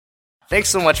Thanks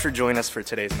so much for joining us for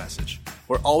today's message.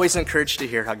 We're always encouraged to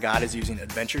hear how God is using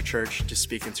Adventure Church to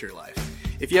speak into your life.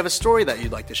 If you have a story that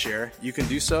you'd like to share, you can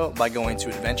do so by going to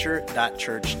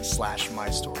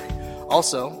adventure.church/mystory.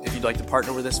 Also, if you'd like to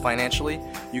partner with us financially,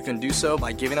 you can do so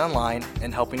by giving online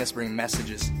and helping us bring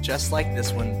messages just like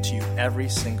this one to you every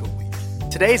single week.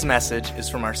 Today's message is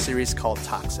from our series called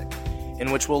Toxic,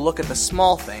 in which we'll look at the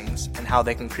small things and how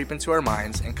they can creep into our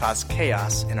minds and cause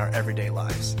chaos in our everyday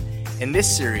lives. In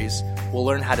this series, we'll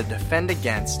learn how to defend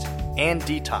against and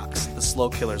detox the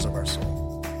slow killers of our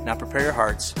soul. Now prepare your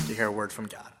hearts to hear a word from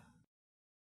God.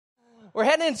 We're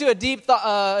heading into a deep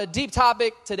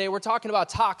topic today. We're talking about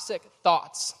toxic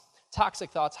thoughts.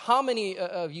 Toxic thoughts. How many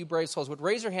of you brave souls would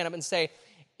raise your hand up and say,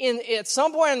 at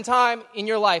some point in time in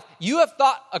your life, you have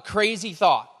thought a crazy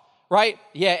thought, right?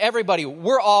 Yeah, everybody,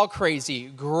 we're all crazy.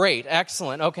 Great,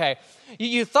 excellent, okay.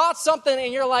 You thought something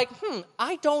and you're like,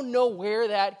 I don't know where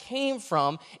that came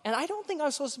from, and I don't think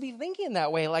I'm supposed to be thinking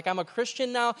that way. Like, I'm a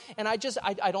Christian now, and I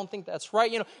don't think that's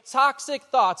right. Toxic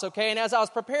thoughts, okay? And as I was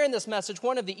preparing this message,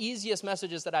 one of the easiest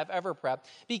messages that I've ever prepped,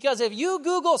 because if you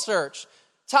Google search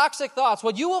toxic thoughts,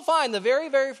 what you will find, the very,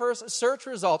 very first search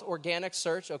result, organic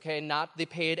search, okay, not the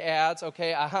paid ads,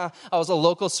 okay, I was a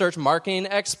local search marketing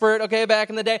expert, okay, back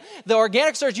in the day. The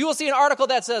organic search, you will see an article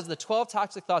that says the 12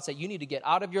 toxic thoughts that you need to get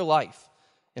out of your life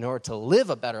in order to live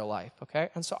a better life, okay?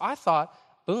 And so I thought,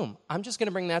 boom, I'm just going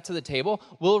to bring that to the table.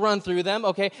 We'll run through them,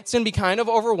 okay? It's going to be kind of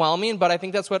overwhelming, but I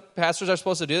think that's what pastors are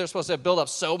supposed to do. They're supposed to build up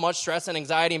so much stress and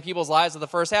anxiety in people's lives in the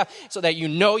first half so that you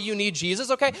know you need Jesus,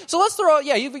 okay? So let's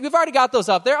you've already got those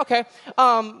up there, okay?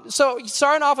 So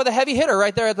starting off with a heavy hitter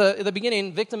right there at the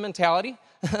beginning, victim mentality.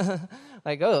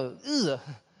 Like, ugh.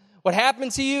 What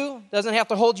happened to you doesn't have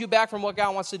to hold you back from what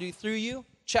God wants to do through you.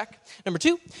 Check. Number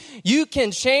 2, you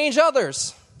can change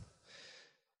others.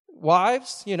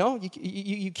 Wives,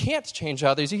 you can't change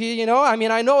others.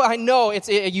 I know it's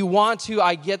you want to.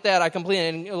 I get that. I completely.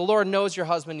 And the Lord knows your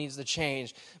husband needs to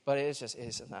change, but it's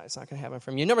not going to happen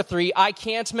from you. Number 3, I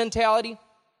can't mentality.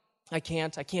 I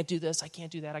can't do this. I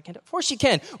can't do that. I can't. Of course you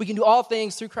can. We can do all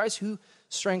things through Christ who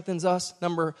strengthens us.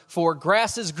 Number 4,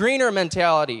 grass is greener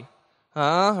mentality.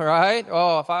 Right?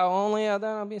 Oh, if I only had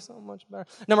that, I'd be so much better.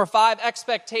 Number 5,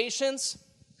 expectations.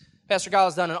 Pastor Kyle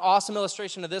has done an awesome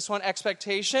illustration of this one.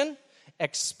 Expectation,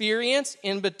 experience,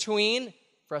 in between,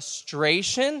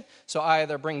 frustration. So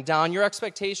either bring down your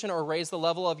expectation or raise the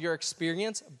level of your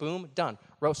experience. Boom, done,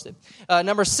 roasted.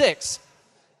 Number 6,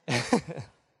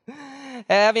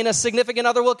 having a significant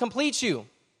other will complete you.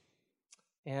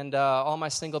 And all my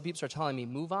single peeps are telling me,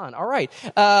 move on. All right.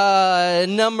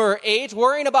 Number 8,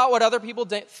 worrying about what other people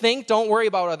think. Don't worry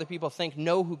about what other people think.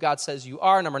 Know who God says you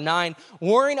are. Number 9,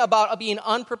 worrying about being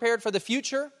unprepared for the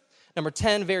future. Number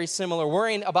 10, very similar,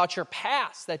 worrying about your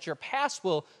past, that your past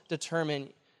will determine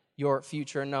your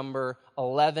future. Number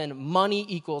 11, money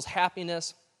equals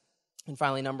happiness. And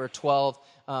finally, number 12,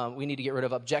 we need to get rid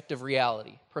of objective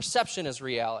reality. Perception is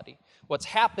reality. What's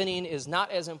happening is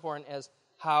not as important as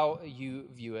how you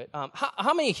view it.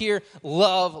 How many here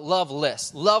love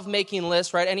lists? Love making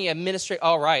lists, right? Any administrator?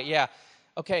 All right, yeah.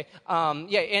 Okay,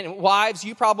 and wives,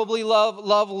 you probably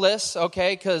love lists,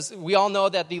 okay? Because we all know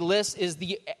that the list is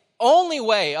the only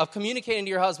way of communicating to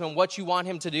your husband what you want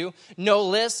him to do. No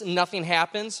list, nothing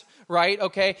happens, right?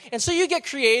 Okay, and so you get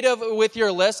creative with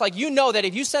your list. Like, you know that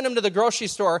if you send him to the grocery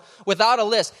store without a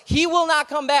list, he will not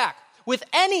come back with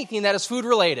anything that is food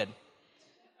related.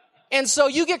 And so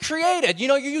you get creative.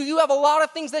 You have a lot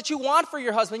of things that you want for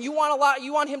your husband. You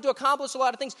want him to accomplish a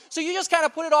lot of things. So you just kind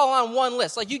of put it all on one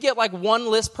list. Like, you get like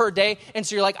one list per day. And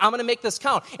so you're like, I'm going to make this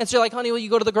count. And so you're like, honey, will you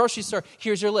go to the grocery store?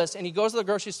 Here's your list. And he goes to the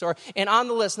grocery store. And on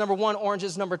the list, number 1,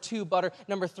 oranges. Number 2, butter.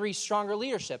 Number 3, stronger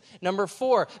leadership. Number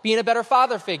 4, being a better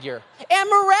father figure. And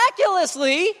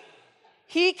miraculously,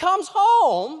 he comes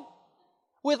home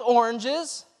with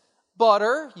oranges,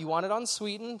 butter. You want it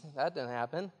unsweetened. That didn't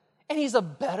happen. And he's a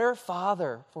better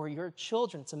father for your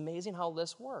children. It's amazing how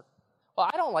lists work. Well,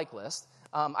 I don't like lists.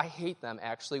 I hate them,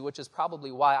 actually, which is probably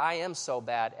why I am so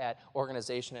bad at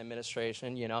organization and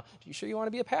administration. Are you sure you want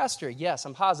to be a pastor? Yes,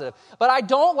 I'm positive. But I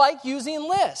don't like using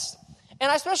lists. And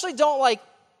I especially don't like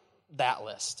that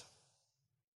list.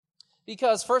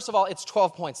 Because, first of all, it's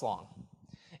 12 points long.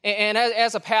 And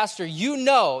as a pastor, you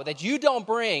know that you don't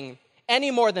bring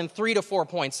any more than 3 to 4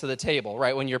 points to the table,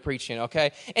 right, when you're preaching,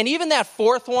 okay? And even that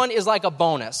 4th one is like a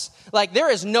bonus. Like, there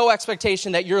is no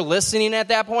expectation that you're listening at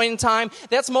that point in time.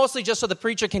 That's mostly just so the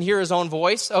preacher can hear his own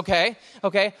voice, okay?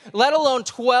 Let alone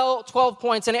 12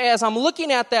 points. And as I'm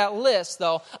looking at that list,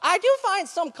 though, I do find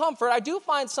some comfort. I do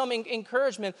find some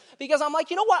encouragement, because I'm like,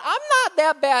 you know what? I'm not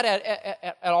that bad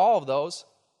at all of those.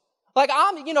 Like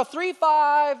I'm, 3,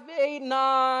 5, 8,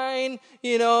 9,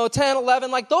 10,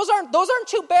 11. Like those aren't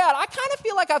too bad. I kind of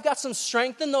feel like I've got some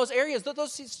strength in those areas.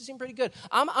 Those seem pretty good.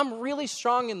 I'm really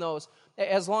strong in those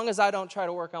as long as I don't try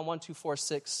to work on 1, 2, 4,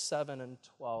 6, 7, and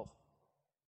 12.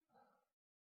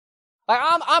 Like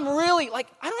I'm really like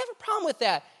I don't have a problem with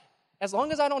that as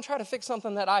long as I don't try to fix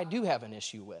something that I do have an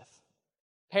issue with.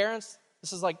 Parents,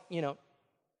 this is like,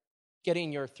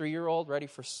 getting your 3-year-old ready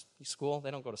for school.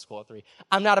 They don't go to school at 3.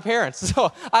 I'm not a parent,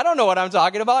 so I don't know what I'm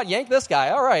talking about. Yank this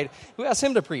guy. All right. Who asked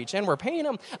him to preach? And we're paying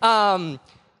him. No,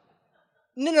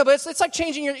 but it's like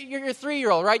changing your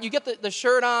 3-year-old, right? You get the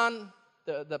shirt on,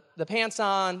 the pants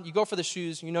on, you go for the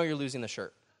shoes, you're losing the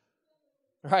shirt,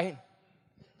 right?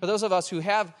 For those of us who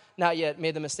have not yet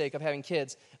made the mistake of having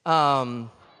kids, I'm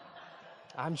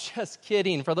just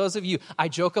kidding. For those of you, I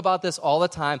joke about this all the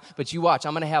time, but you watch.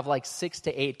 I'm going to have like 6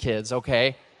 to 8 kids,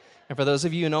 okay? And for those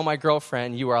of you who know my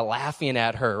girlfriend, you are laughing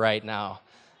at her right now.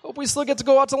 Hope we still get to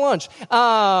go out to lunch.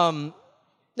 No.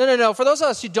 For those of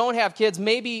us who don't have kids,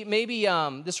 maybe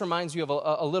this reminds you of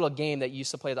a little game that you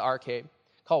used to play at the arcade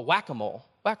called Whack-A-Mole.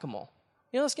 Whack-A-Mole.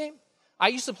 You know this game? I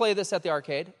used to play this at the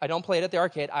arcade. I don't play it at the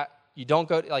arcade. You don't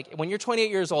go, when you're 28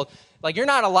 years old, you're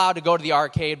not allowed to go to the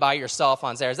arcade by yourself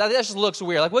on Saturdays. That just looks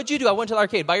weird. Like, what'd you do? I went to the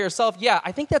arcade by yourself? Yeah,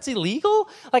 I think that's illegal.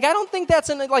 I don't think that's,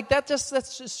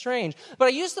 that's just strange. But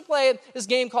I used to play this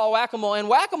game called Whack-A-Mole, and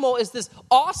Whack-A-Mole is this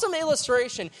awesome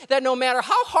illustration that no matter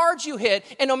how hard you hit,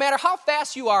 and no matter how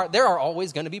fast you are, there are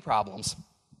always going to be problems.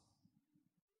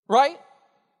 Right?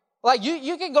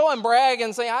 You can go and brag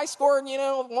and say, I scored,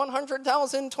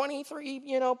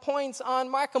 100,023, points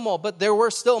on Whack-A-Mole, but there were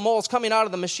still moles coming out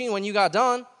of the machine when you got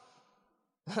done.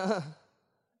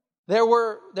 There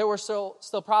were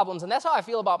still problems, and that's how I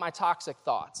feel about my toxic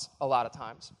thoughts a lot of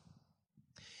times.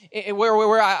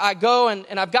 Where I go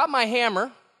and I've got my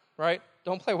hammer, right?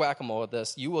 Don't play Whack-A-Mole with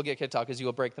this. You will get kicked out because you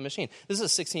will break the machine. This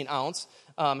is a 16-ounce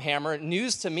hammer.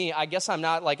 News to me, I guess I'm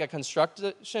not like a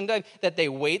construction type, that they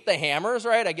weight the hammers,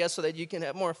 right? I guess so that you can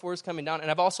have more force coming down.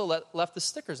 And I've also left the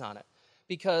stickers on it.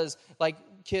 Because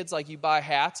kids, you buy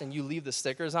hats and you leave the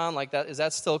stickers on, that. Is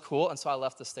that still cool? And so I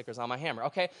left the stickers on my hammer,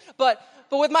 okay? But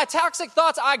with my toxic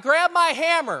thoughts, I grab my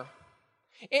hammer.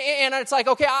 And it's like,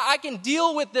 okay, I can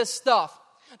deal with this stuff.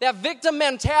 That victim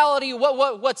mentality,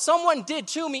 what someone did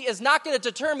to me is not going to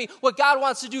deter me what God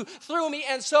wants to do through me.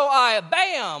 And so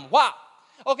wow.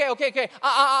 Okay.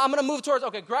 I'm going to move towards,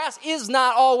 grass is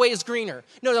not always greener.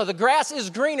 No, the grass is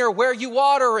greener where you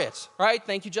water it, right?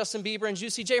 Thank you, Justin Bieber and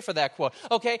Juicy J for that quote.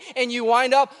 Okay, and you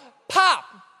wind up, pop.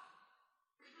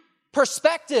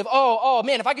 Perspective. Oh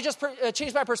man, if I could just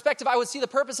change my perspective, I would see the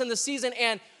purpose in the season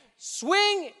and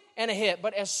swing and a hit.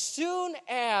 But as soon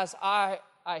as I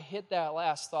hit that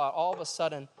last thought, all of a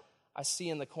sudden, I see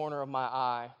in the corner of my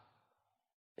eye,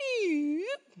 beep,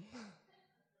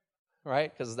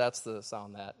 right? Because that's the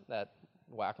sound that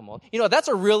Whack-A-Mole. That's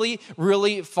a really,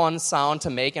 really fun sound to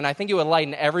make, and I think it would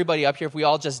lighten everybody up here if we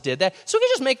all just did that. So we can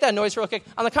just make that noise real quick.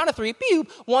 On the count of 3,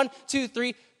 beep, 1, 2,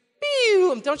 3,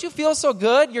 beep. Don't you feel so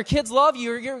good? Your kids love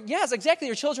you. Yes, exactly.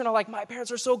 Your children are like, my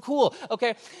parents are so cool.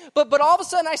 Okay, but all of a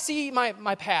sudden, I see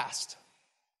my past.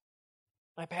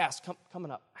 My past coming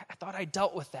up. I thought I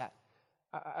dealt with that.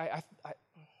 I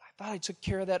thought I took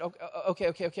care of that.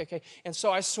 Okay. And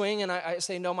so I swing and I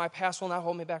say, no, my past will not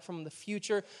hold me back from the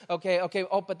future. Okay.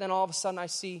 Oh, but then all of a sudden I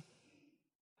see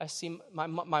my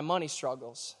money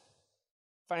struggles,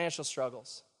 financial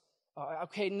struggles.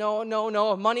 Okay,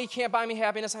 no. Money can't buy me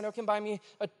happiness. I know it can buy me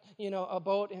a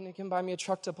boat and it can buy me a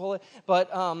truck to pull it,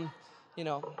 but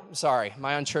sorry,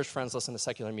 my unchurched friends listen to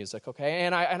secular music, okay?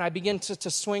 And I begin to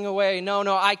swing away. No,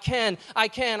 I can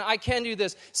do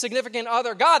this. Significant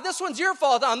other, God, this one's your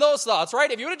fault on those thoughts, right?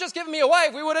 If you would have just given me a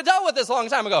wife, we would have dealt with this a long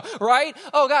time ago, right?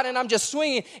 Oh, God, and I'm just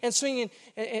swinging and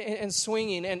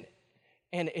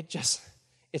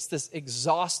it's this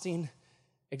exhausting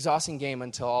game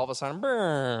until all of a sudden,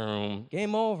 boom,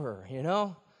 game over,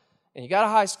 And you got a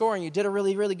high score and you did a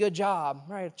really, really good job,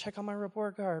 right? Check on my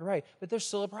report card, right? But there's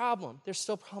still a problem. There's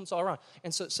still problems all around.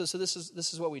 And so this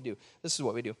is what we do. This is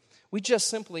what we do. We just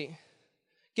simply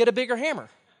get a bigger hammer.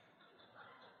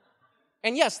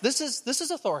 And yes, this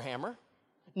is a Thor hammer.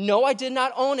 No, I did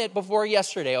not own it before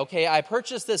yesterday, okay? I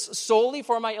purchased this solely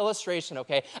for my illustration,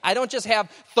 okay? I don't just have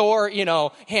Thor,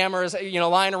 hammers,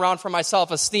 lying around for my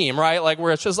self-esteem, right?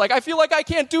 Where it's just I feel like I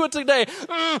can't do it today.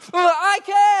 I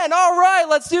can. All right,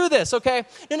 let's do this, okay?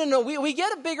 No. We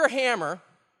get a bigger hammer.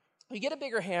 We get a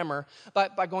bigger hammer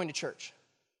by going to church.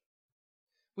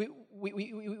 We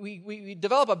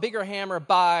develop a bigger hammer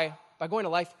by going to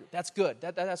life group. That's good.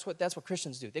 That's what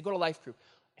Christians do. They go to life group.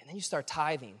 And then you start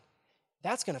tithing.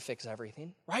 That's going to fix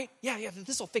everything, right? Yeah,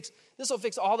 this will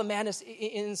fix all the madness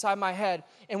inside my head.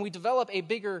 And we develop a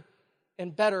bigger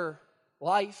and better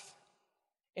life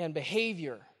and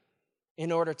behavior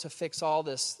in order to fix all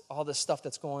this stuff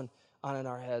that's going on in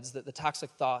our heads, the toxic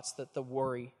thoughts, the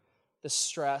worry, the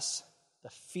stress, the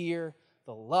fear,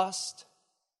 the lust.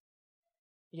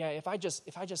 Yeah, if I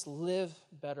just live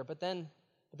better, but then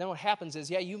what happens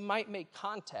is, you might make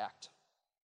contact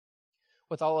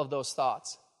with all of those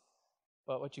thoughts.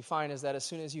 But what you find is that as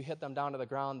soon as you hit them down to the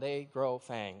ground, they grow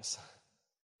fangs.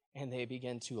 And they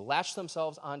begin to latch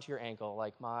themselves onto your ankle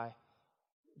like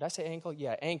did I say ankle?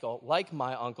 Yeah, ankle, like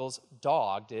my uncle's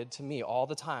dog did to me all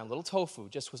the time. Little Tofu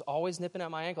just was always nipping at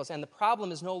my ankles. And the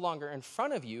problem is no longer in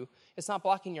front of you. It's not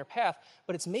blocking your path,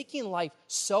 but it's making life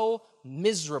so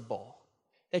miserable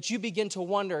that you begin to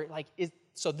wonder,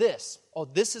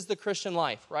 this is the Christian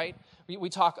life, right? We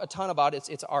talk a ton about it.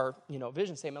 It's our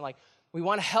vision statement. Like, we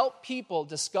want to help people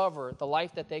discover the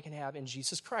life that they can have in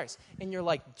Jesus Christ. And you're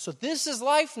like, so this is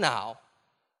life now.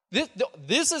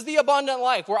 This is the abundant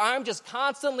life where I'm just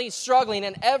constantly struggling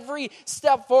and every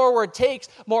step forward takes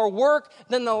more work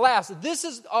than the last. This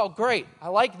is, great. I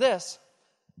like this.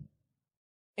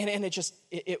 And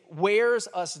it wears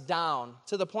us down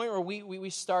to the point where we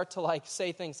start to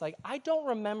say things like, I don't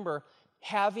remember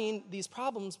having these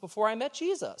problems before I met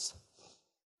Jesus.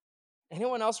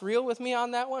 Anyone else real with me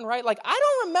on that one, right? Like, I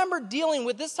don't remember dealing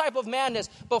with this type of madness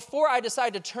before I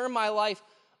decided to turn my life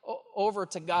over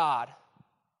to God.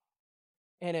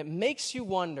 And it makes you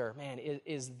wonder, man,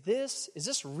 is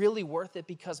this really worth it?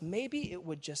 Because maybe it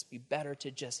would just be better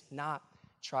to just not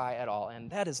try at all.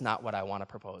 And that is not what I want to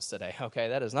propose today, okay?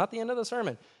 That is not the end of the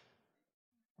sermon.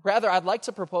 Rather, I'd like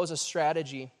to propose a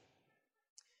strategy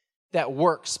that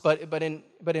works, but in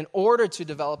order to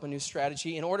develop a new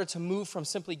strategy, in order to move from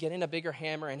simply getting a bigger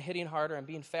hammer and hitting harder and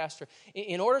being faster,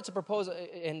 in order to propose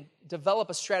and develop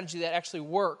a strategy that actually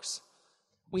works,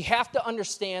 we have to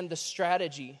understand the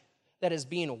strategy that is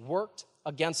being worked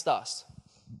against us.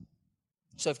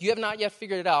 So if you have not yet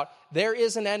figured it out, there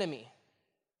is an enemy,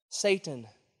 Satan,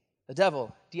 the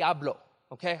devil, Diablo,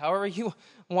 okay, however you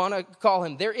want to call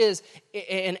him. There is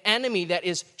an enemy that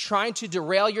is trying to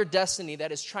derail your destiny,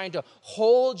 that is trying to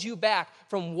hold you back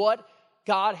from what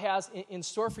God has in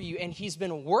store for you. And he's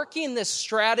been working this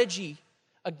strategy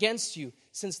against you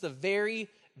since the very,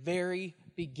 very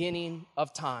beginning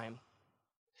of time.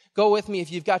 Go with me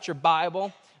if you've got your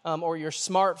Bible or your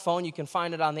smartphone. You can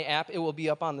find it on the app. It will be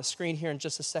up on the screen here in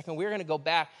just a second. We're going to go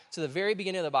back to the very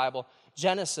beginning of the Bible,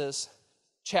 Genesis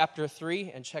chapter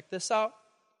 3, and check this out.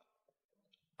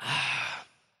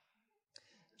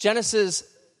 Genesis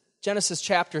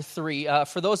chapter 3.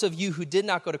 For those of you who did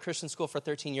not go to Christian school for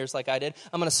 13 years like I did,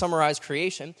 I'm going to summarize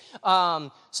creation.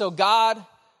 So God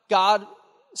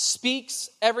speaks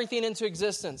everything into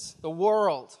existence, the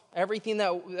world, everything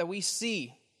that we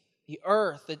see, the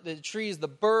earth, the trees, the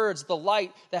birds, the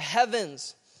light, the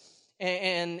heavens.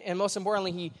 And most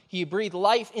importantly, he breathed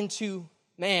life into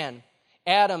man,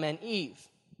 Adam and Eve.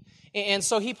 And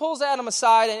so he pulls Adam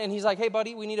aside and he's like, hey,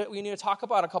 buddy, we need to talk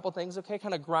about a couple things, okay?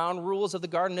 Kind of ground rules of the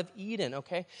Garden of Eden,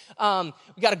 okay?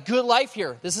 We got a good life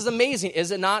here. This is amazing,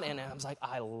 is it not? And Adam's like,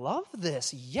 I love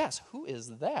this. Yes, who is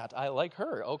that? I like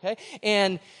her, okay?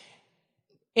 And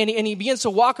he begins to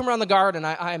walk him around the garden.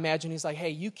 I imagine he's like, hey,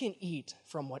 you can eat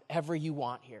from whatever you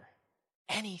want here.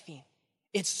 Anything.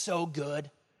 It's so good.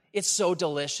 It's so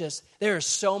delicious. There is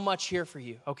so much here for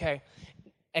you, okay?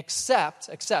 Except,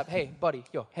 hey, buddy,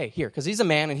 here, because he's a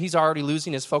man and he's already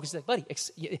losing his focus. He's like,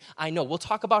 buddy, I know, we'll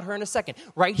talk about her in a second.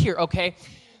 Right here, okay?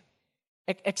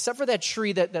 Except for that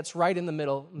tree that's right in the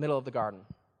middle of the garden.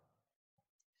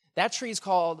 That tree is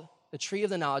called the tree of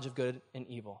the knowledge of good and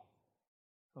evil,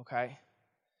 okay?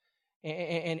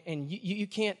 And you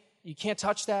can't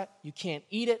touch that. You can't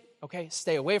eat it, okay?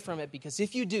 Stay away from it, because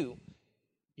if you do,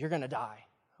 you're going to die,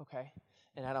 okay?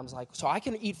 And Adam's like, so I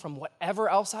can eat from whatever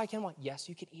else I can want? Yes,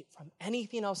 you can eat from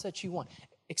anything else that you want,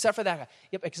 except for that guy.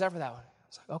 Yep, except for that one. I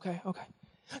was like, okay.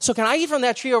 So can I eat from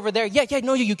that tree over there? Yeah,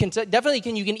 no, you can definitely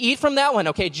can. You can eat from that one,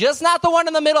 okay? Just not the one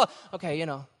in the middle. Okay,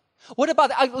 What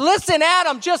about that? Listen,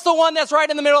 Adam, just the one that's right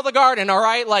in the middle of the garden, all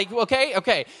right? Like,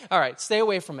 okay. All right, stay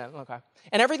away from it, okay?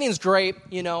 And everything's great,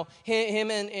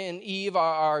 Him and Eve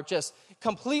are just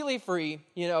completely free,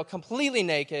 completely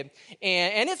naked.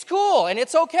 And it's cool, and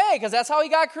it's okay, because that's how he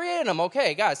God created them.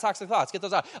 Okay, guys, toxic thoughts, get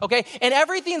those out. Okay, and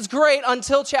everything's great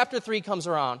until chapter 3 comes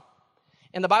around.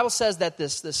 And the Bible says that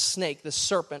this snake, this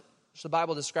serpent, which the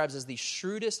Bible describes as the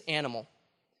shrewdest animal,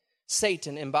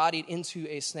 Satan embodied into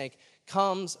a snake,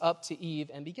 comes up to Eve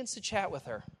and begins to chat with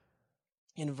her.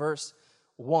 In verse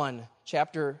 1,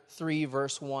 chapter 3,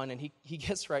 verse 1, and he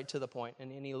gets right to the point,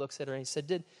 and he looks at her and he said,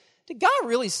 Did God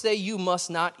really say you must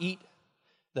not eat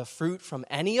the fruit from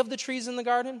any of the trees in the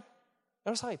garden?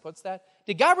 Notice how he puts that.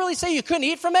 Did God really say you couldn't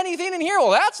eat from anything in here?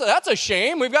 Well, that's a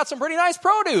shame. We've got some pretty nice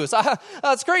produce.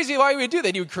 It's crazy why we would do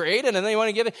that. You would create it, and then you want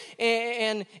to give it.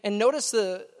 And notice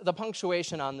the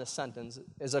punctuation on this sentence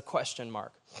is a question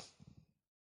mark.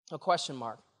 A question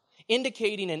mark,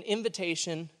 indicating an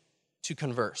invitation to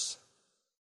converse.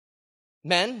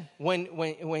 Men,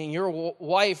 when your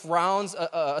wife rounds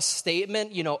a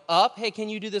statement, up, hey, can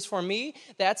you do this for me?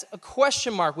 That's a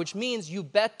question mark, which means you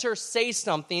better say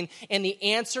something, and the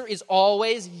answer is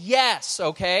always yes,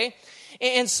 okay?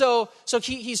 And so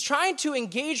he's trying to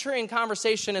engage her in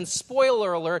conversation, and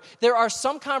spoiler alert, there are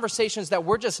some conversations that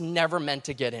we're just never meant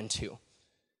to get into.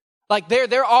 Like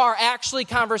there are actually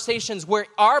conversations where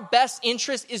our best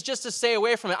interest is just to stay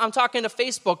away from it. I'm talking to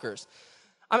Facebookers.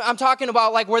 I'm talking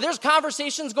about like where there's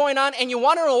conversations going on and you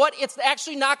want to know what? It's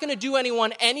actually not going to do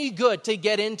anyone any good to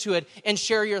get into it and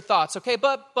share your thoughts. Okay,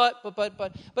 but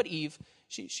Eve,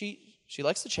 she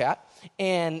likes to chat.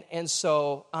 And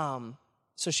so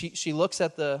she looks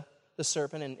at the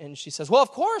serpent and she says, well,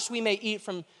 of course we may eat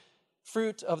from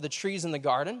fruit of the trees in the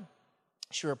garden.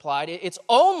 She replied, it's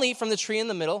only from the tree in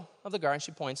the middle of the garden,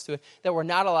 she points to it, that we're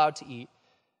not allowed to eat.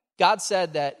 God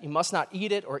said that you must not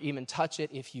eat it or even touch it.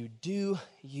 If you do,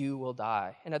 you will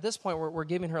die. And at this point, we're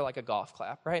giving her like a golf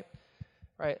clap, right?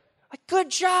 Right? Like, good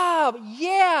job.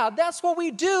 Yeah, that's what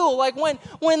we do. Like when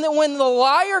the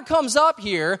liar comes up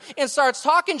here and starts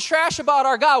talking trash about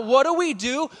our God, what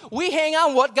do? We hang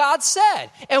on what God said.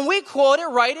 And we quote it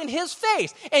right in his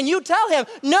face. And you tell him,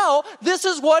 no, this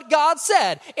is what God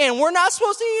said. And we're not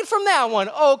supposed to eat from that one,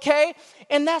 okay?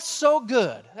 And that's so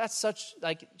good. That's such,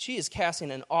 like, she is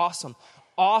casting an awesome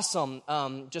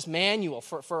just manual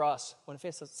for us when it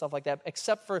faces stuff like that,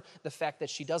 except for the fact that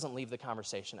she doesn't leave the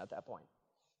conversation at that point.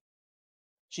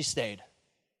 She stayed.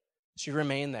 She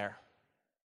remained there.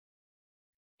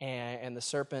 And the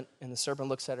serpent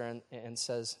looks at her and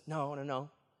says, no,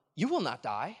 you will not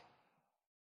die.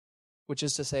 Which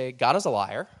is to say, God is a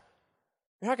liar.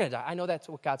 You're not going to die. I know that's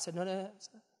what God said. No, that's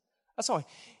not.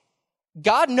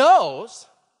 God knows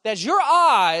that your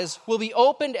eyes will be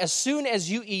opened as soon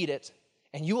as you eat it,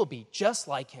 and you will be just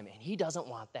like him, and he doesn't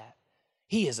want that.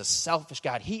 He is a selfish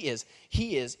God. He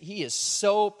is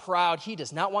so proud. He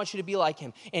does not want you to be like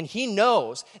him. And he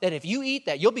knows that if you eat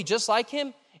that, you'll be just like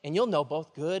him, and you'll know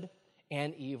both good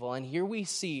and evil. And here we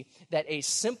see that a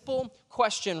simple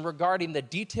question regarding the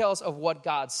details of what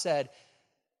God said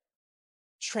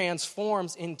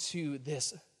transforms into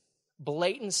this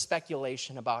blatant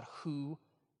speculation about who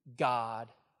God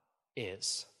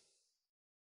is.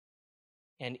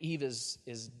 And Eve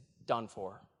is done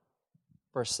for.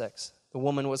 Verse 6. The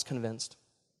woman was convinced.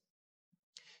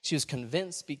 She was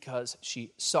convinced because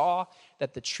she saw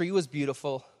that the tree was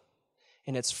beautiful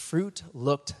and its fruit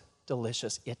looked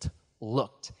delicious. It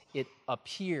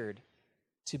appeared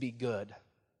to be good.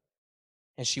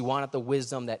 And she wanted the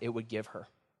wisdom that it would give her.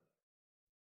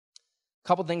 A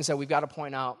couple things that we've got to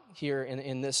point out here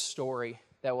in this story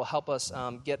that will help us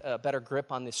get a better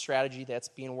grip on the strategy that's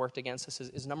being worked against us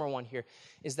is number one here,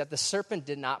 is that the serpent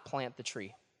did not plant the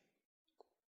tree.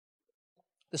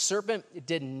 The serpent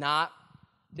did not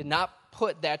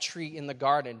put that tree in the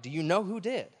garden. Do you know who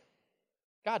did?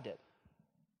 God did.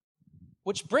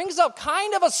 Which brings up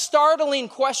kind of a startling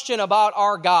question about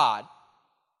our God.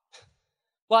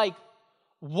 Like,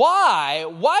 why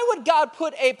would God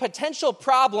put a potential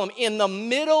problem in the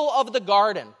middle of the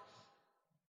garden?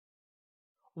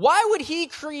 Why would he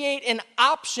create an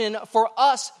option for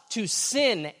us to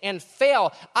sin and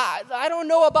fail? I don't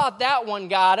know about that one,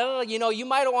 God. You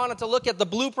might have wanted to look at the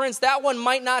blueprints. That one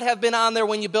might not have been on there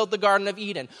when you built the Garden of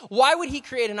Eden. Why would he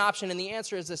create an option? And the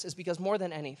answer is this, is because more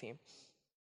than anything,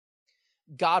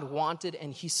 God wanted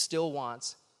and he still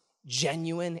wants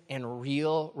genuine and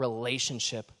real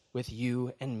relationship with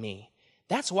you and me.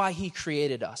 That's why he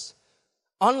created us.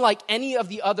 Unlike any of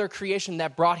the other creation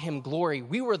that brought him glory,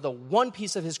 we were the one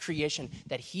piece of his creation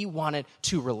that he wanted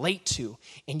to relate to.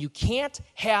 And you can't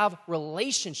have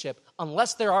relationship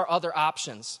unless there are other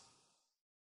options.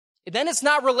 Then it's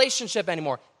not relationship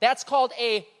anymore. That's called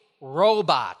a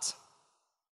robot.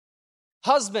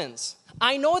 Husbands,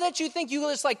 I know that you think you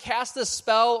just cast a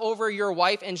spell over your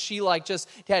wife and she just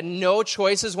had no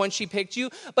choices when she picked you,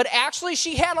 but actually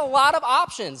she had a lot of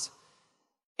options.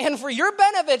 And for your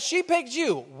benefit, she picked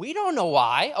you. We don't know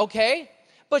why, okay?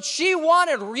 But she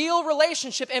wanted real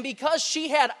relationship, and because she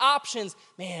had options,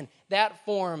 man, that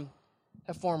formed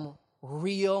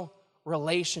real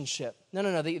relationship.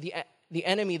 No. the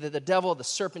enemy, the devil, the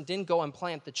serpent didn't go and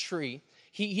plant the tree.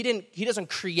 He doesn't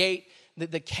create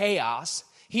the chaos.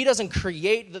 He doesn't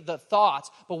create the thoughts.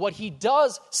 But what he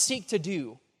does seek to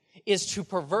do is to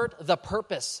pervert the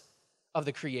purpose of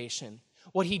the creation.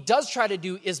 What he does try to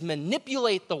do is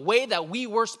manipulate the way that we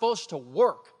were supposed to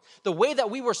work, the way that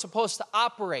we were supposed to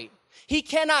operate. He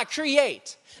cannot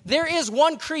create. There is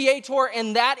one creator,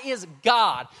 and that is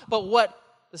God. But what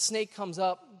the snake comes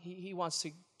up, he wants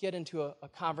to get into a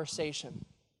conversation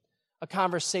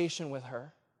with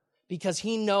her, because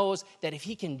he knows that if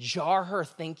he can jar her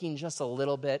thinking just a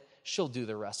little bit, she'll do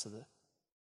the rest of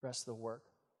the work.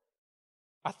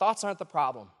 Our thoughts aren't the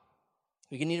problem.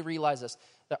 We need to realize this.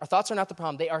 That our thoughts are not the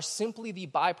problem. They are simply the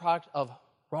byproduct of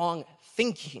wrong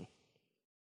thinking.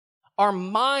 Our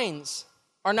minds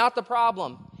are not the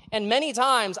problem. And many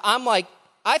times I'm like,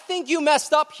 I think you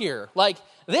messed up here. Like,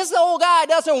 this old guy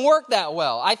doesn't work that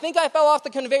well. I think I fell off the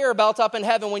conveyor belt up in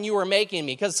heaven when you were making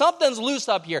me, because something's loose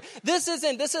up here. This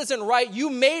isn't right.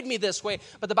 You made me this way.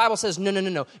 But the Bible says,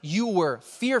 no. You were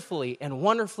fearfully and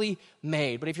wonderfully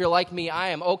made. But if you're like me, I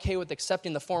am okay with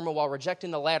accepting the former while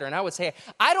rejecting the latter. And I would say,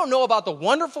 I don't know about the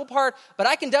wonderful part, but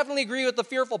I can definitely agree with the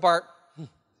fearful part.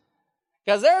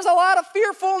 Because there's a lot of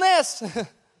fearfulness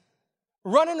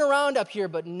running around up here.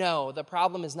 But no, the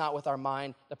problem is not with our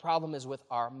mind. The problem is with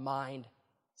our mindset.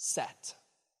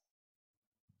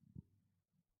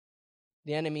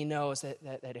 The enemy knows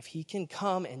that if he can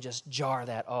come and just jar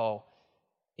that,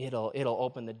 it'll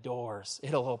open the doors.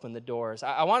 It'll open the doors.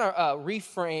 I want to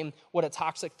reframe what a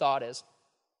toxic thought is.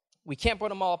 We can't put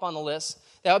them all up on the list.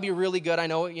 That would be really good. I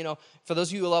know, for those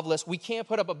of you who love lists, we can't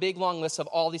put up a big, long list of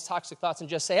all these toxic thoughts and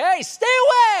just say, hey, stay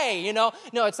away, No,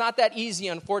 it's not that easy,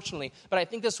 unfortunately. But I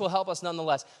think this will help us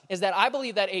nonetheless, is that I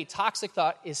believe that a toxic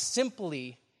thought is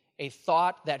simply a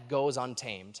thought that goes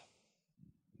untamed.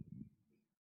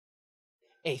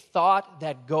 A thought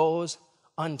that goes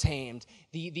untamed.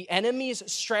 The enemy's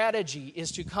strategy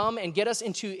is to come and get us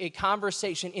into a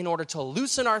conversation in order to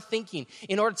loosen our thinking,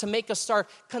 in order to make us start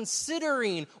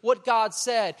considering what God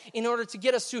said, in order to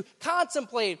get us to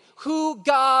contemplate who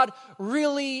God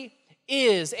really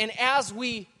is. And as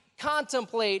we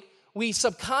contemplate, we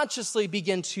subconsciously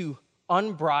begin to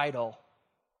unbridle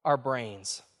our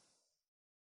brains.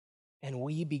 And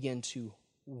we begin to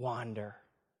wander.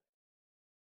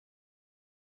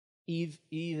 Eve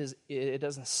is, it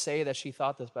doesn't say that she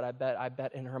thought this, but I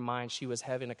bet in her mind she was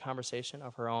having a conversation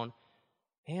of her own.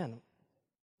 Man,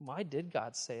 why did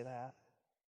God say that?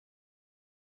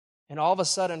 And all of a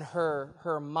sudden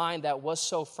her mind that was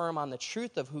so firm on the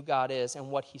truth of who God is and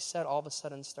what he said, all of a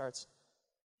sudden starts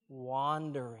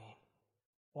wandering.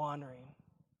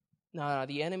 No,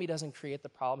 the enemy doesn't create the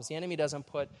problems. The enemy doesn't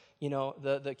put,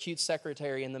 the cute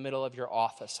secretary in the middle of your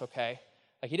office, okay?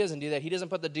 Like, he doesn't do that. He doesn't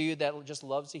put the dude that just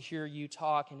loves to hear you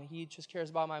talk and he just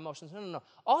cares about my emotions. No.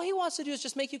 All he wants to do is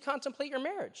just make you contemplate your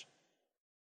marriage.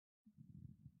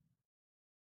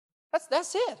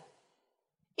 That's it.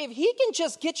 If he can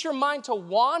just get your mind to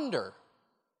wander,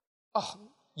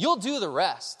 you'll do the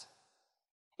rest.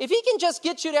 If he can just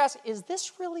get you to ask, is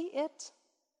this really it?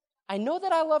 I know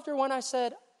that I loved her when I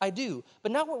said I do,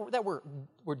 but now that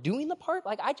we're doing the part,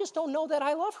 like, I just don't know that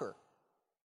I love her.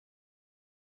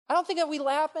 I don't think that we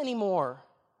laugh anymore.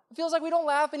 It feels like we don't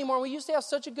laugh anymore. We used to have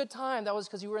such a good time. That was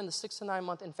because you were in the 6 to 9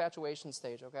 month infatuation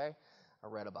stage, okay? I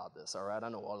read about this, all right? I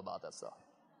know all about that stuff.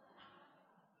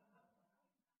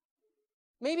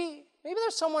 Maybe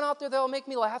there's someone out there that will make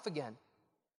me laugh again.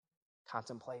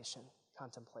 Contemplation.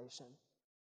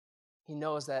 He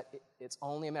knows that it's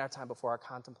only a matter of time before our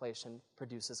contemplation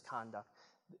produces conduct.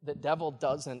 The devil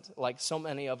doesn't, like so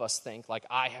many of us think, like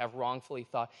I have wrongfully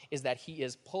thought, is that he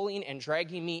is pulling and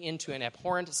dragging me into an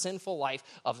abhorrent, sinful life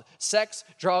of sex,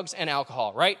 drugs, and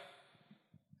alcohol, right?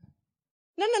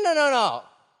 No.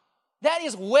 That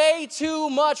is way too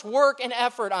much work and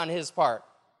effort on his part.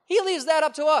 He leaves that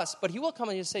up to us, but he will come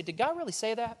and say, did God really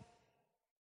say that?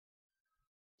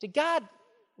 Did God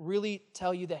really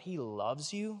tell you that he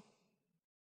loves you?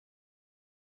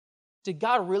 Did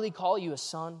God really call you a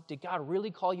son? Did God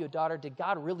really call you a daughter? Did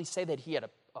God really say that he had a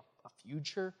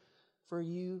future for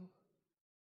you?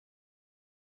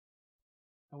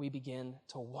 And we begin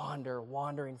to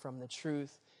wandering from the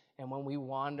truth. And when we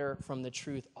wander from the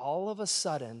truth, all of a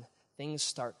sudden, things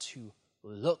start to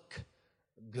look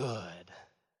good.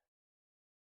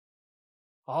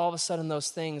 All of a sudden,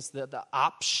 those things, the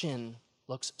option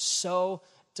looks so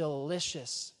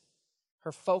delicious.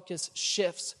 Her focus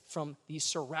shifts from the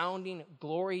surrounding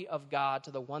glory of God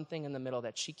to the one thing in the middle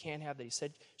that she can't have, that he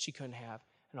said she couldn't have.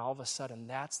 And all of a sudden,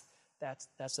 that's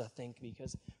a think,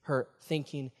 because her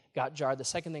thinking got jarred. The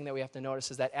second thing that we have to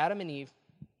notice is that Adam and Eve,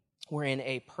 were in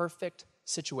a perfect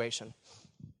situation.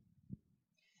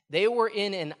 They were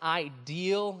in an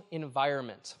ideal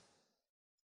environment.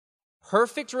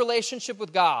 Perfect relationship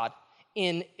with God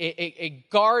in a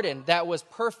garden that was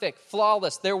perfect,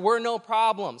 flawless. There were no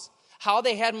problems. How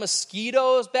they had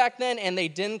mosquitoes back then and they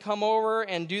didn't come over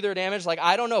and do their damage,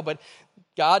 I don't know, but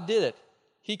God did it.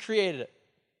 He created it.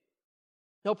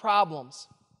 No problems.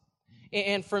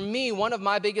 And for me, one of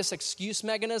my biggest excuse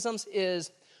mechanisms is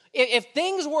if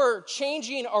things were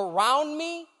changing around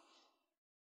me,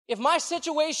 if my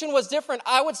situation was different,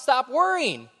 I would stop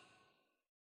worrying.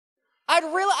 I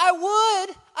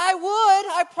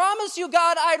promise you,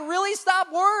 God, I'd really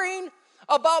stop worrying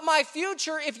about my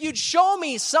future if you'd show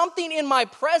me something in my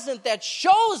present that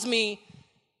shows me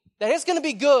that it's going to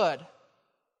be good.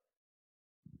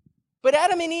 But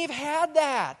Adam and Eve had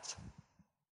that.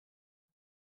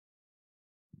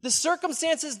 The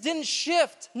circumstances didn't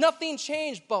shift. Nothing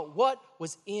changed. But what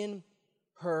was in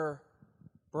her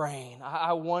brain?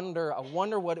 I wonder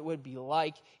what it would be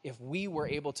like if we were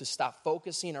able to stop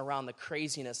focusing around the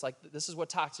craziness. This is what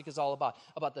toxic is all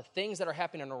about the things that are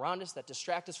happening around us that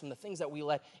distract us from the things that we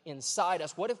let inside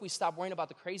us. What if we stopped worrying about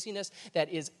the craziness that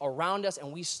is around us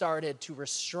and we started to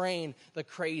restrain the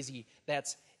crazy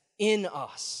that's in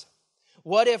us?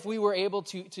 What if we were able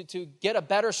to get a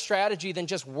better strategy than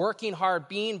just working hard,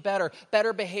 being better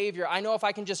behavior? I know if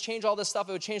I can just change all this stuff,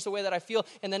 it would change the way that I feel,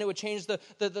 and then it would change the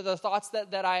thoughts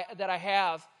that I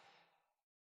have.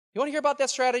 You want to hear about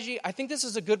that strategy? I think this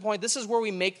is a good point. This is where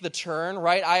we make the turn,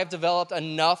 right? I have developed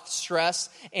enough stress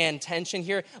and tension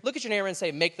here. Look at your neighbor and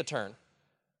say, make the turn.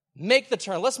 Make the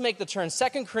turn. Let's make the turn.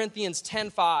 2 Corinthians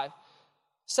 10:5.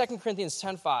 2 Corinthians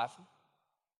 10:5.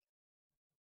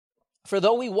 For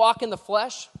though we walk in the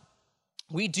flesh,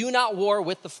 we do not war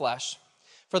with the flesh.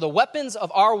 For the weapons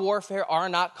of our warfare are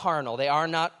not carnal. They are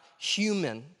not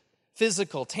human,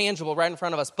 physical, tangible, right in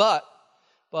front of us. But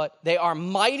they are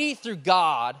mighty through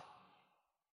God,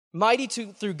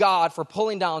 through God for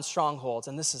pulling down strongholds.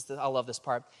 And I love this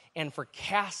part. And for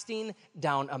casting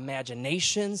down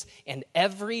imaginations and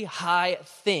every high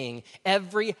thing,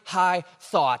 every high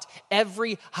thought,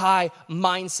 every high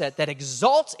mindset that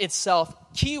exalts itself,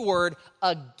 keyword,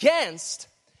 against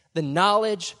the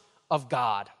knowledge of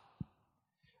God.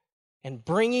 And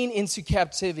bringing into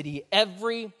captivity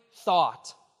every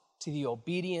thought to the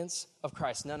obedience of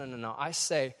Christ. No. I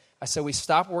say we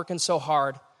stop working so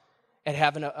hard at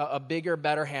having a bigger,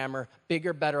 better hammer,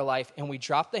 bigger, better life, and we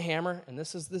drop the hammer, and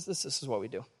this is what we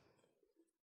do.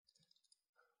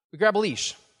 We grab a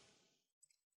leash.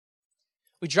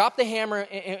 We drop the hammer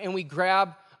and we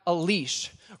grab a leash.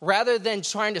 Rather than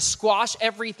trying to squash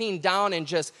everything down and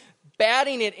just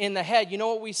batting it in the head, you know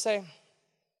what we say?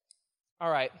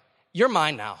 All right, you're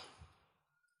mine now.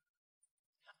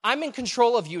 I'm in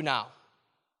control of you now.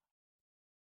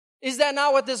 Is that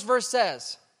not what this verse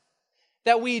says?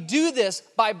 That we do this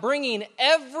by bringing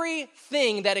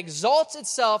everything that exalts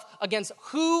itself against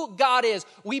who God is.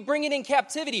 We bring it in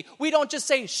captivity. We don't just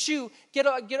say, shoo, get.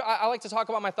 I like to talk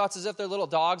about my thoughts as if they're little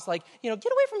dogs. Get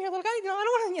away from here, little guy. I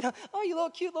don't want to, oh, you little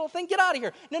cute little thing, get out of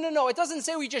here. No. It doesn't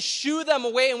say we just shoo them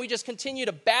away and we just continue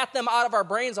to bat them out of our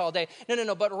brains all day.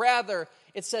 No. But rather,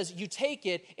 it says you take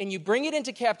it and you bring it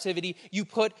into captivity, you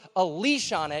put a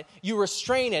leash on it, you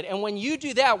restrain it. And when you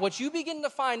do that, what you begin to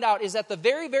find out is that the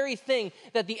very, very thing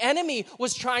that the enemy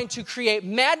was trying to create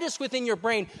madness within your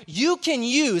brain, you can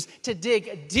use to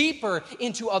dig deeper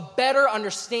into a better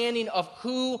understanding of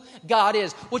who God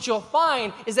is. What you'll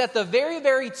find is that the very,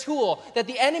 very tool that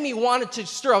the enemy wanted to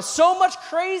stir up so much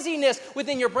craziness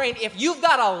within your brain, if you've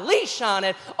got a leash on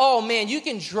it, oh man, you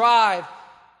can drive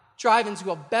into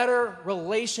a better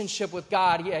relationship with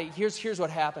God. Yeah, here's what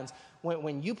happens.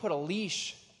 When you put a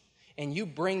leash and you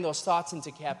bring those thoughts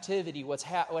into captivity, what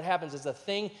happens is the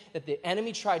thing that the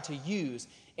enemy tried to use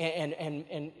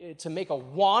and to make a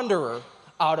wanderer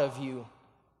out of you,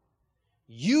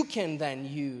 you can then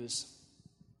use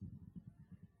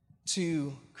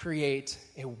to create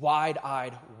a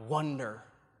wide-eyed wonder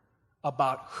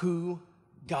about who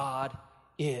God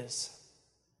is.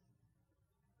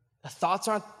 The thoughts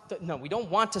aren't, no, we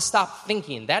don't want to stop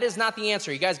thinking. That is not the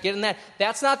answer. You guys getting that?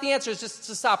 That's not the answer. It's just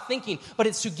to stop thinking. But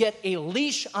it's to get a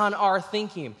leash on our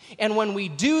thinking. And when we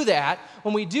do that,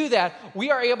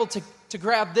 we are able to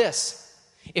grab this.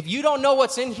 If you don't know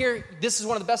what's in here, this is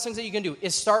one of the best things that you can do,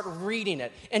 is start reading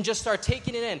it and just start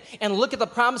taking it in and look at the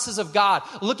promises of God.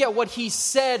 Look at what he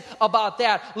said about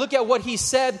that. Look at what he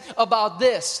said about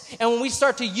this. And when we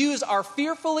start to use our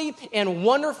fearfully and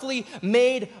wonderfully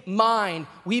made mind,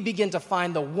 we begin to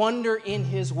find the wonder in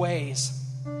his ways.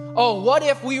 Oh, what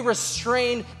if we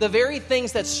restrain the very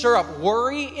things that stir up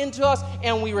worry into us,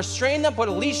 and we restrain them, put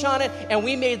a leash on it, and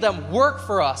we made them work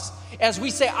for us? As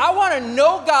we say, I want to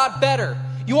know God better.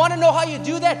 You want to know how you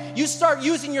do that? You start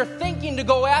using your thinking to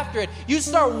go after it. You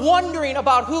start wondering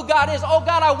about who God is. Oh,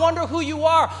 God, I wonder who you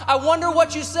are. I wonder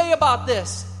what you say about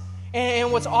this.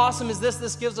 And what's awesome is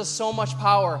this gives us so much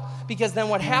power, because then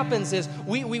what happens is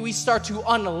we start to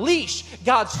unleash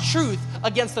God's truth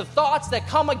against the thoughts that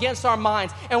come against our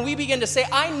minds. And we begin to say,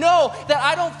 I know that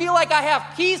I don't feel like I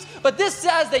have peace, but this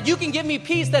says that you can give me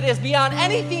peace that is beyond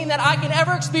anything that I can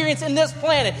ever experience in this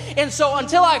planet. And so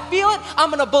until I feel it, I'm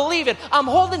going to believe it. I'm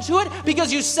holding to it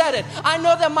because you said it. I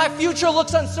know that my future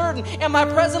looks uncertain and my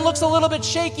present looks a little bit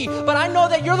shaky, but I know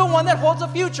that you're the one that holds a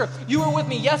future. You were with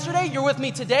me yesterday. You're with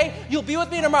me today. You'll be with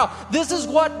me tomorrow. This is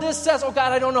what this says. Oh,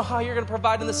 God, I don't know how you're going to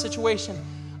provide in this situation.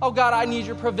 Oh, God, I need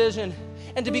your provision.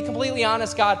 And to be completely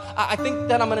honest, God, I think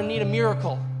that I'm going to need a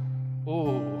miracle.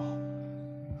 Ooh.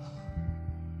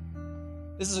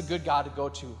 This is a good God to go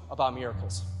to about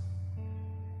miracles.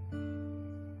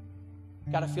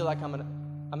 God, I feel like I'm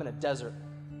in a desert.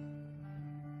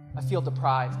 I feel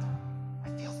deprived.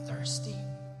 I feel thirsty.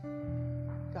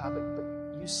 God,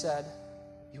 but you said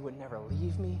you would never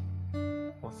leave me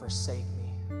or forsake me.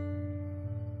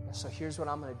 And so here's what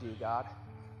I'm going to do, God.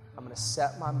 I'm going to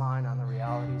set my mind on the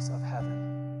realities of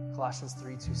heaven. Colossians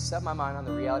 3:2, set my mind on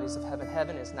the realities of heaven.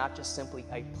 Heaven is not just simply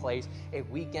a place, a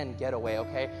weekend getaway,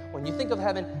 okay? When you think of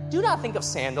heaven, do not think of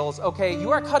sandals, okay?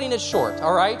 You are cutting it short,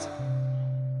 all right?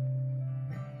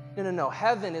 No.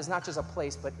 Heaven is not just a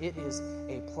place, but it is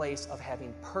a place of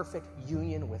having perfect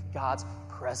union with God's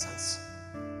presence.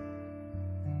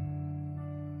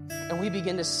 And we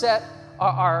begin to set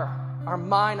our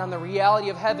mind on the reality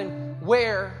of heaven,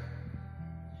 where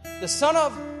the Son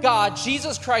of God,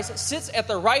 Jesus Christ, sits at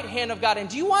the right hand of God. And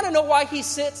do you want to know why he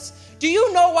sits? Do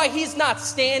you know why he's not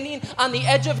standing on the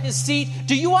edge of his seat?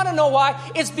 Do you want to know why?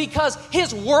 It's because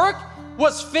his work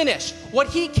was finished. What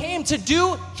he came to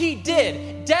do, he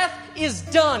did. Death is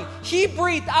done. He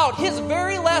breathed out his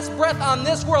very last breath on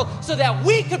this world so that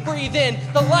we could breathe in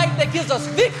the life that gives us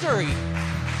victory.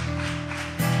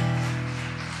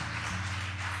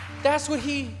 That's what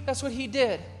he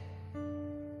did.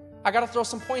 I got to throw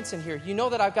some points in here. You know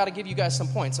that I've got to give you guys some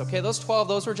points, okay? Those 12,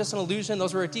 those were just an illusion.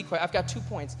 Those were a decoy. I've got 2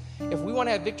 points. If we want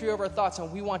to have victory over our thoughts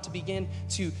and we want to begin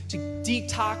to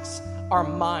detox our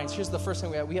minds, here's the first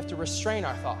thing we have to restrain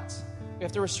our thoughts. We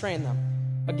have to restrain them.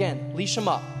 Again, leash them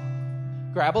up.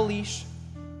 Grab a leash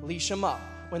them up.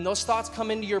 When those thoughts come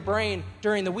into your brain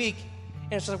during the week,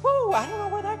 and it's just like, whoa, I don't know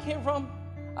where that came from.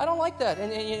 I don't like that.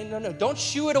 No, don't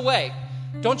shoo it away.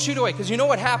 Don't shoot away, because you know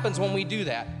what happens when we do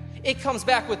that? It comes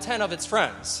back with 10 of its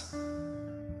friends.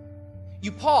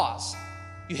 You pause.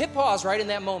 You hit pause right in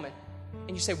that moment,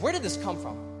 and you say, where did this come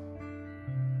from?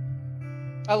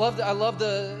 I love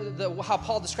how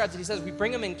Paul describes it. He says we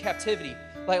bring them in captivity,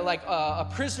 like a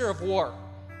prisoner of war,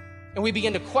 and we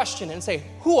begin to question and say,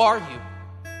 who are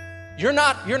you? You're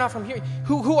not from here.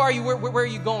 Who are you? Where are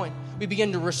you going? We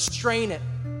begin to restrain it.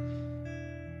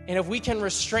 And if we can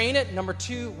restrain it, number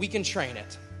 2, we can train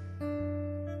it.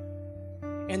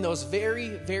 And those very,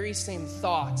 very same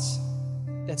thoughts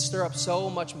that stir up so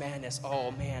much madness,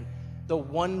 oh man, the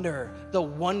wonder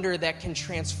that can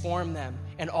transform them.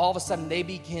 And all of a sudden they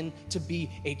begin to be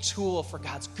a tool for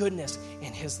God's goodness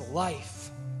in his life.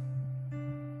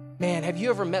 Man, have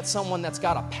you ever met someone that's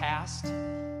got a past?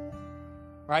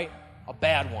 Right? A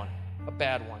bad one.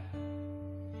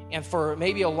 And for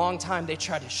maybe a long time they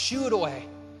tried to shoo it away.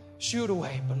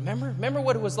 But remember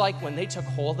what it was like when they took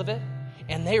hold of it?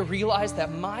 And they realized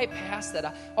that my past,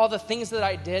 all the things that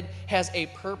I did has a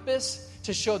purpose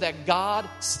to show that God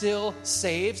still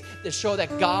saves, to show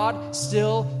that God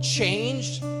still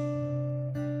changed.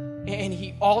 And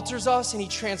he alters us and he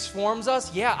transforms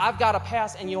us. Yeah, I've got a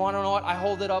past, and you want to know what? I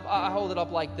hold it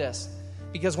up like this.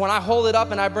 Because when I hold it up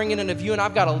and I bring it into view and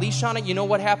I've got a leash on it, you know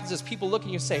what happens is people look at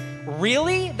you and say,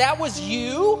 really? That was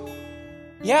you?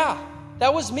 Yeah,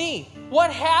 that was me.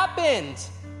 What happened?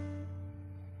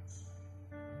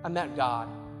 I met God.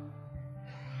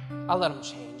 I let him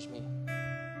change me.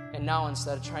 And now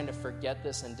instead of trying to forget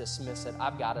this and dismiss it,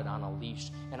 I've got it on a leash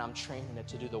and I'm training it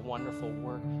to do the wonderful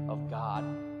work of God.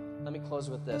 Let me close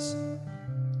with this.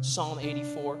 Psalm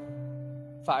 84,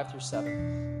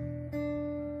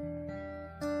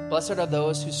 5-7. Blessed are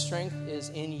those whose strength is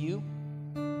in you,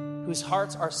 whose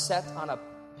hearts are set on a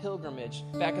pilgrimage.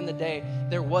 Back in the day,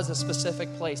 there was a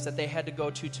specific place that they had to go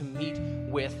to meet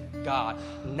with God.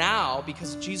 Now,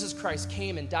 because Jesus Christ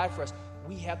came and died for us,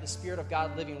 we have the Spirit of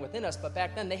God living within us. But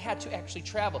back then, they had to actually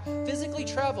travel, physically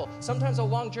travel, sometimes a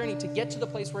long journey to get to the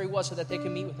place where he was so that they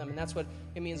could meet with him. And that's what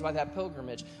it means by that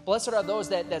pilgrimage. Blessed are those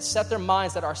that set their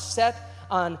minds, that are set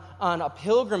on a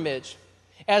pilgrimage.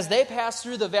 As they pass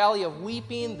through the valley of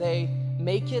weeping, they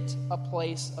make it a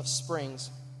place of springs.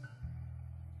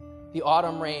 The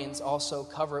autumn rains also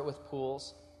cover it with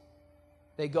pools.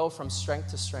 They go from strength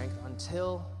to strength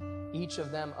until each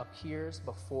of them appears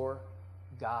before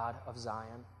God of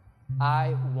Zion.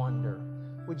 I wonder,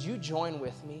 would you join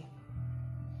with me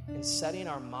in setting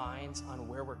our minds on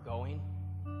where we're going?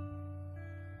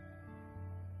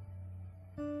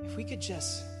 If we could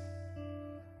just,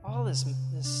 all this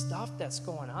stuff that's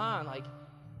going on, like,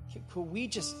 could we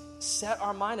just set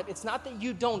our mind up? It's not that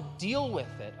you don't deal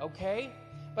with it, okay?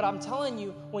 But I'm telling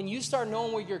you, when you start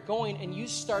knowing where you're going and you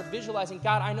start visualizing,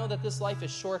 God, I know that this life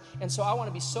is short, and so I want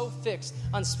to be so fixed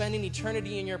on spending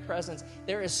eternity in your presence.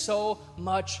 There is so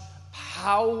much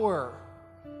power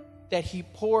that he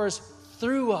pours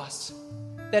through us,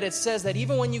 that it says that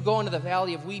even when you go into the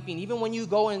valley of weeping, even when you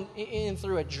go in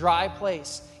through a dry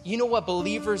place, you know what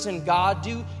believers in God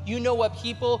do? You know what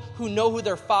people who know who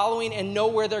they're following and know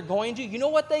where they're going to, you know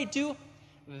what they do?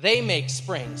 They make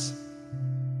springs.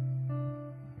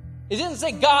 It didn't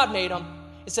say God made them.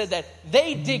 It said that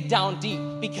they dig down deep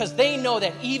because they know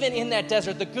that even in that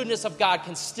desert, the goodness of God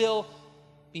can still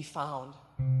be found.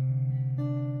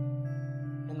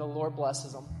 And the Lord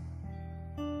blesses them.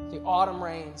 The autumn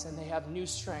rains, and they have new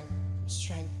strength, from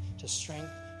strength to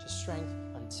strength to strength,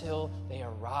 until they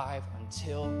arrive,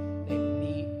 until they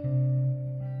meet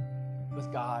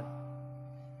with God.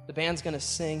 The band's going to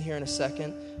sing here in a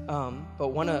second, but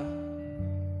one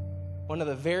of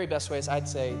the very best ways, I'd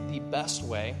say the best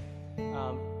way,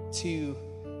 to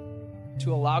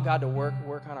allow God to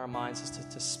work on our minds is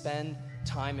to spend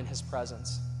time in his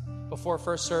presence. Before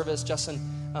first service, Justin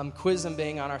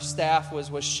Quisenbing on our staff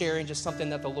was sharing just something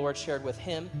that the Lord shared with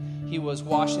him. He was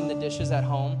washing the dishes at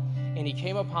home, and he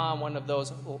came upon one of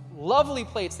those lovely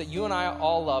plates that you and I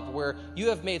all love, where you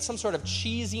have made some sort of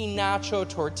cheesy nacho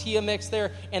tortilla mix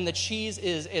there, and the cheese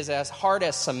is as hard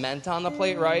as cement on the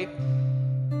plate, right?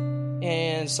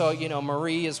 And so,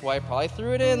 Marie, his wife, probably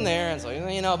threw it in there. And so,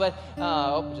 but,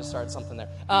 we just started something there.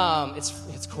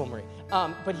 It's cool, Marie.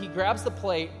 But he grabs the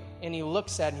plate and he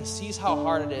looks at it and he sees how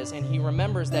hard it is. And he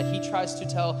remembers that he tries to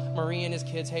tell Marie and his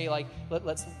kids, hey,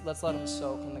 let's let them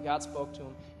soak. And the God spoke to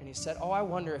him and he said, I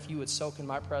wonder if you would soak in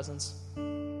my presence.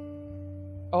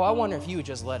 I wonder if you would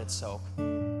just let it soak.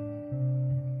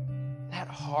 That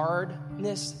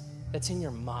hardness that's in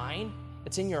your mind,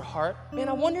 it's in your heart. Man,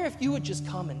 I wonder if you would just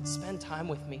come and spend time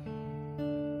with me.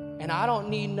 And I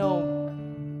don't even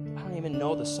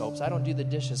know the soaps. I don't do the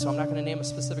dishes, so I'm not going to name a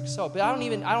specific soap. But I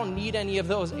don't need any of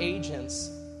those agents.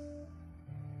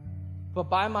 But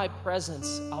by my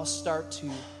presence, I'll start to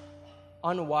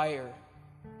unwire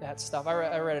that stuff.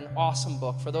 I read an awesome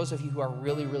book. For those of you who are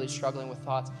really, really struggling with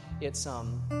thoughts, it's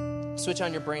Switch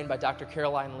on Your Brain by Dr.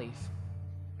 Caroline Leaf.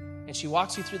 And she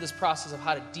walks you through this process of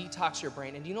how to detox your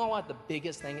brain. And you know what? The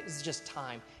biggest thing is just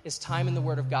time. It's time in the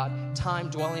Word of God, time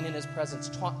dwelling in his presence,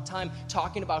 time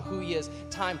talking about who he is,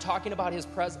 time talking about his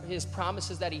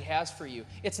promises that he has for you.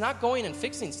 It's not going and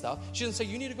fixing stuff. She doesn't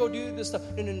say, you need to go do this stuff.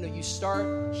 No. You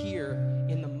start here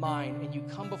in the mind, and you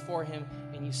come before him,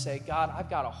 and you say, God, I've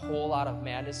got a whole lot of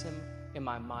madness in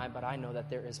my mind, but I know that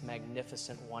there is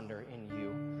magnificent wonder in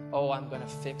you. I'm going to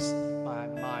fix my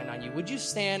mind on you. Would you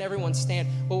stand? Everyone stand.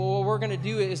 Well, what we're going to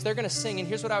do is they're going to sing, and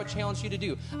here's what I would challenge you to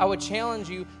do. I would challenge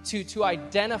you to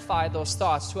identify those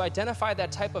thoughts, to identify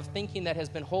that type of thinking that has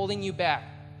been holding you back.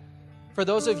 For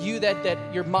those of you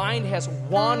that your mind has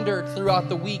wandered throughout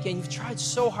the week and you've tried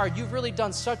so hard, you've really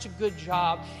done such a good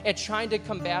job at trying to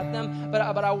combat them, but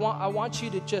I want you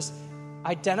to just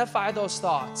identify those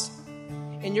thoughts.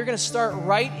 And you're going to start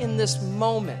right in this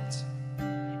moment,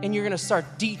 and you're going to start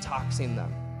detoxing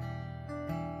them.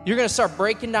 You're going to start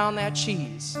breaking down that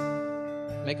cheese.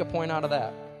 Make a point out of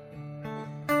that.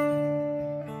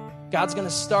 God's going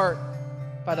to start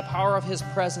by the power of his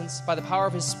presence, by the power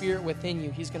of his Spirit within you.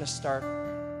 He's going to start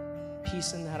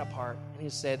piecing that apart. And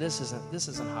he'll say, this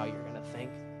isn't how you're going to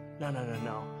think.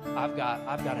 No. I've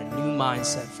got a new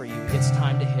mindset for you. It's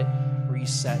time to hit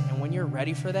reset. And when you're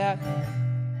ready for that,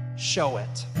 show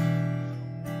it.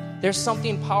 There's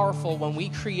something powerful when we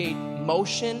create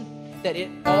motion, that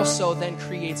it also then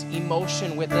creates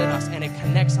emotion within us, and it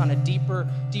connects on a deeper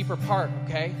part,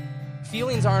 okay?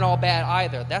 Feelings aren't all bad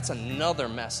either. That's another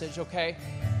message, okay?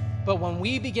 But when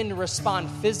we begin to respond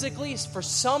physically, for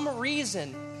some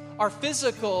reason, our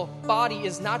physical body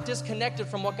is not disconnected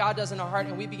from what God does in our heart,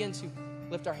 and we begin to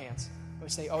lift our hands. We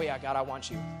say, oh yeah, God, I want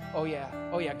you. Oh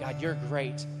yeah, God, you're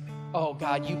great. Oh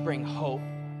God, you bring hope.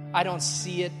 I don't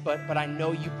see it, but I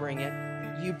know you bring it.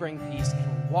 You bring peace,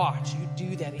 and watch. You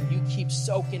do that, and you keep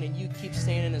soaking, and you keep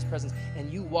staying in his presence,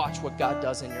 and you watch what God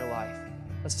does in your life.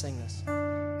 Let's sing this.